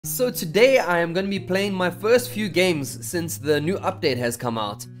So today I am going to be playing my first few games since the new update has come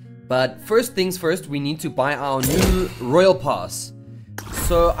out. But first things first, we need to buy our new Royal Pass.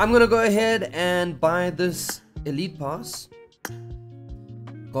 So I'm going to go ahead and buy this Elite Pass.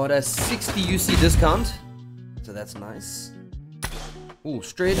 Got a 60 UC discount, so that's nice. Ooh,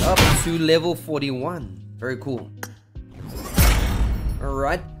 straight up to level 41. Very cool.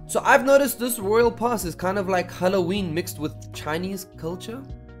 Alright, so I've noticed this Royal Pass is kind of like Halloween mixed with Chinese culture.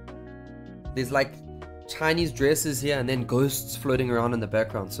 There's like Chinese dresses here and then ghosts floating around in the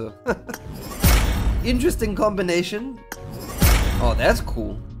background, so interesting combination. Oh, that's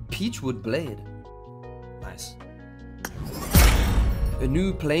cool. Peachwood blade. Nice. A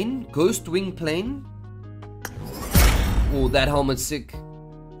new plane, ghost wing plane. Oh, that helmet's sick.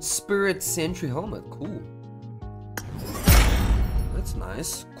 Spirit sentry helmet, cool. That's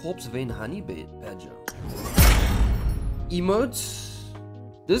nice. Corpse vein honey badger. Emote.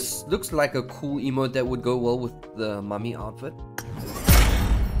 This looks like a cool emote that would go well with the mummy outfit.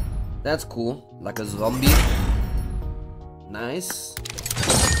 That's cool, like a zombie. Nice.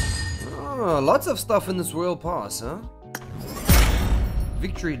 Oh, lots of stuff in this Royal Pass, huh?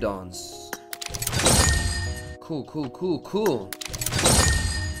 Victory dance. Cool, cool, cool, cool.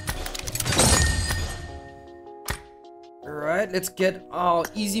 Alright, let's get our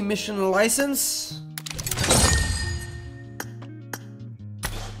easy mission license.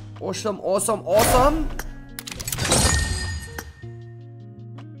 Awesome, awesome, awesome.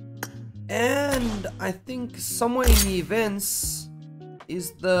 And I think somewhere in the events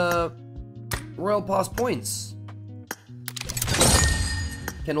is the Royal Pass points.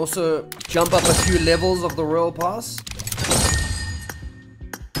 Can also jump up a few levels of the Royal Pass.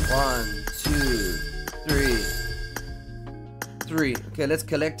 1, 2, 3. Okay, let's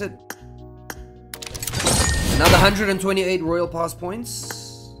collect it. Another 128 Royal Pass points.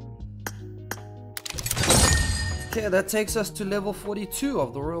 Okay, that takes us to level 42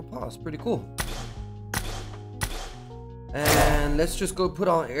 of the Royal Pass. Pretty cool. And let's just go put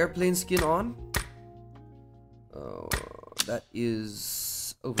our airplane skin on. That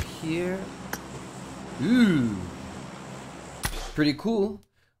is over here. Ooh. Pretty cool.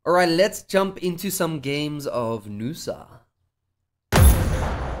 Alright, let's jump into some games of Nusa.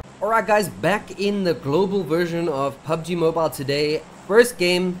 Alright guys, back in the global version of PUBG Mobile today. First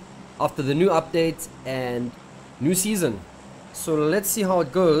game after the new update and new season. So let's see how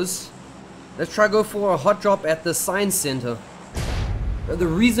it goes. Let's try go for a hot drop at the science center. The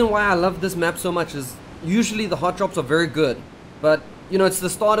reason why I love this map so much is usually the hot drops are very good, but you know, it's the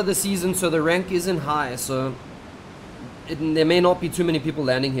start of the season, so the rank isn't high, so there may not be too many people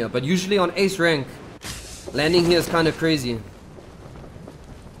landing here, but usually on ace rank landing here is kind of crazy.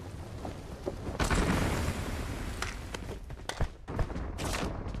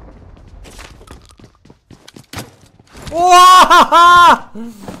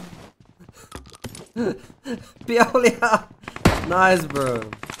 Piolia! Nice, bro.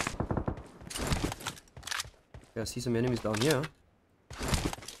 Yeah, I see some enemies down here.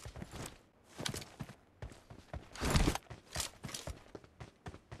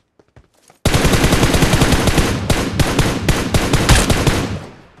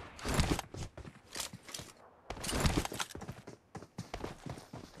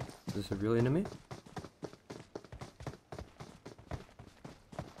 Is this a real enemy?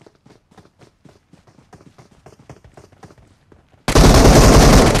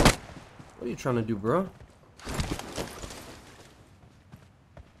 What are you trying to do, bro?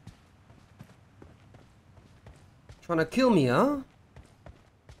 Trying to kill me, huh?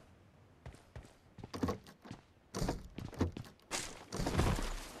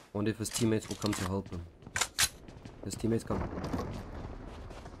 Wonder if his teammates will come to help him. His teammates come.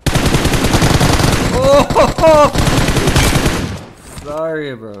 Oh!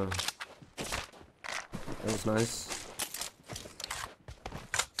 Sorry, bro. That was nice.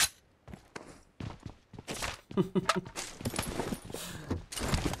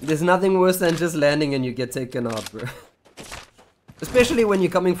 There's nothing worse than just landing and you get taken out, bro. Especially when you're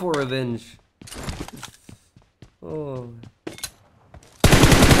coming for revenge. Oh.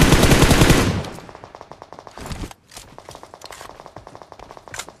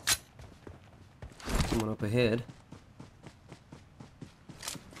 Someone up ahead.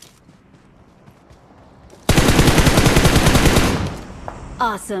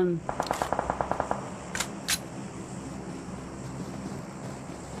 Awesome.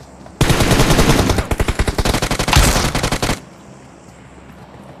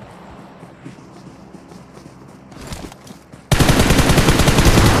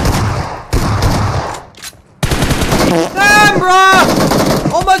 Damn, bro!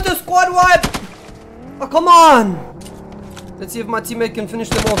 Wide! Oh, come on! Let's see if my teammate can finish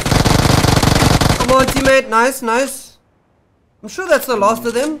them off. Come on, teammate. Nice, nice. I'm sure that's the last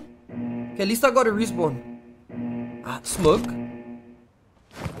of them. Okay, at least I got a respawn. Ah, smoke.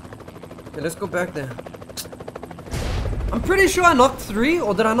 Okay, let's go back there. I'm pretty sure I knocked 3,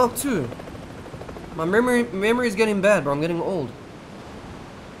 or did I knock 2? My memory is getting bad, bro. I'm getting old.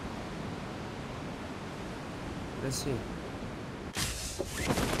 Let's see.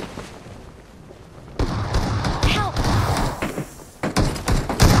 Help!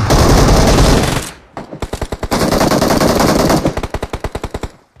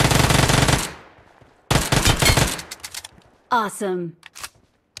 Awesome.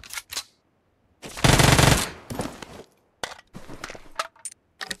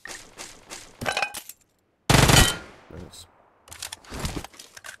 Nice.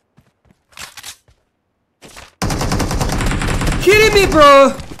 Kidding me,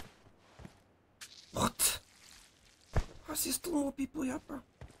 bro? What? Why is there still more people here, bro?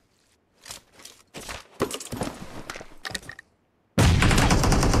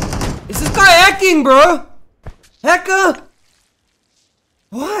 Is this guy hacking, bro? Hacker?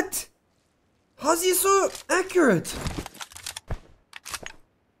 What? How's he so accurate?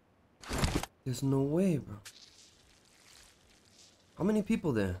 There's no way, bro. How many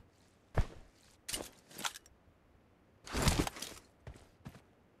people there?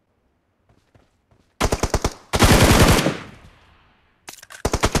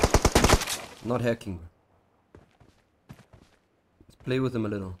 Not hacking. Let's play with him a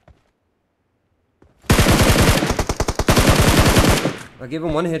little. I gave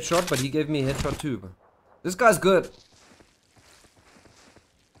him 1 headshot, but he gave me a headshot too. This guy's good.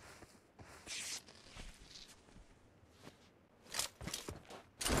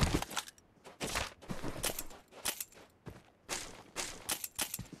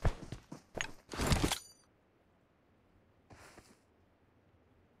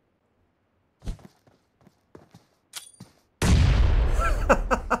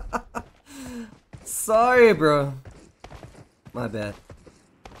 Sorry, bro. My bad.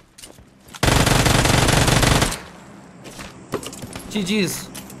 GG's.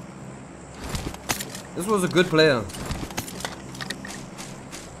 This was a good player.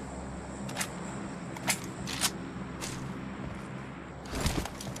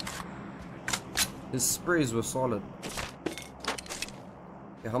 His sprays were solid.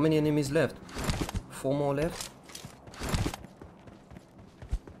 Okay, how many enemies left? 4 more left.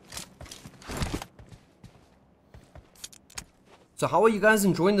 So how are you guys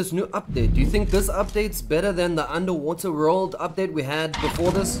enjoying this new update? Do you think this update's better than the underwater world update we had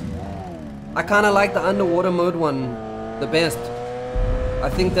before this? I kind of like the underwater mode one the best.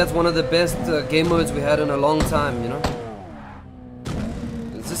 I think that's one of the best game modes we had in a long time, you know?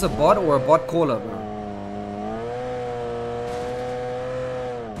 Is this a bot or a bot caller, bro?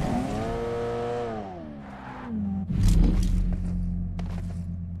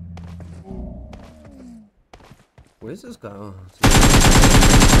 Where's this guy? Oh,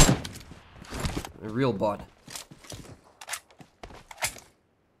 a real bot.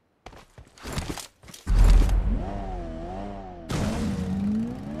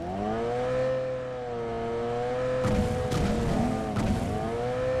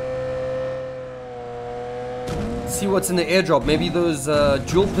 See what's in the airdrop. Maybe those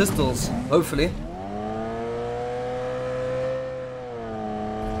dual pistols. Hopefully.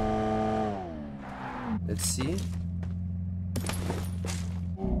 Let's see.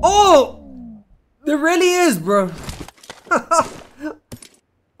 Oh! There really is, bro.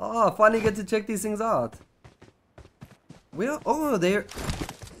 Oh, I finally get to check these things out. Where? Oh, they're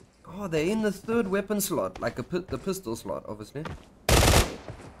in the 3rd weapon slot, like the pistol slot, obviously.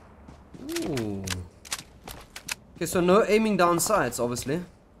 Ooh. Okay, so no aiming down sights, obviously.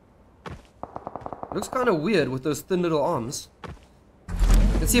 Looks kind of weird with those thin little arms.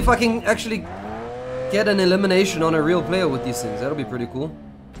 Let's see if I can actually get an elimination on a real player with these things. That'll be pretty cool.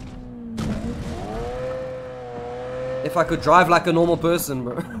 If I could drive like a normal person,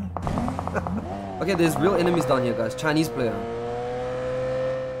 bro. Okay, there's real enemies down here, guys. Chinese player.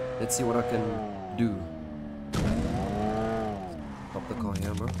 Let's see what I can do. Stop the car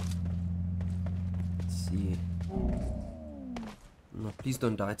here, bro. Let's see. No, please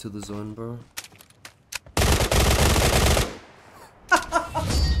don't die to the zone, bro.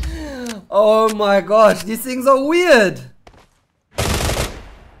 Oh my gosh, these things are weird.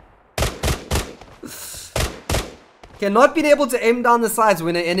 Okay, not being able to aim down the sides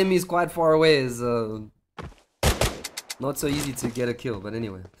when an enemy is quite far away is not so easy to get a kill, but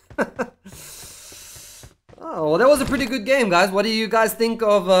anyway. Oh, well, that was a pretty good game, guys. What do you guys think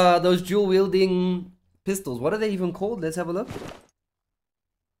of those dual-wielding pistols? What are they even called? Let's have a look.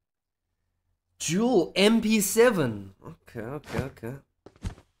 Dual MP7. Okay.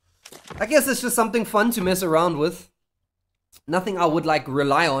 I guess it's just something fun to mess around with. Nothing I would like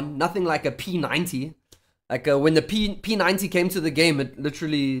rely on. Nothing like a P90. Like when the P90 came to the game, it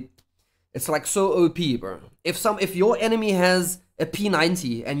literally, it's like so OP, bro. If your enemy has a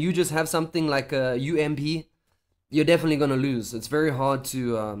P90 and you just have something like a UMP, you're definitely gonna lose. It's very hard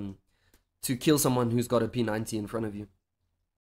to kill someone who's got a P90 in front of you.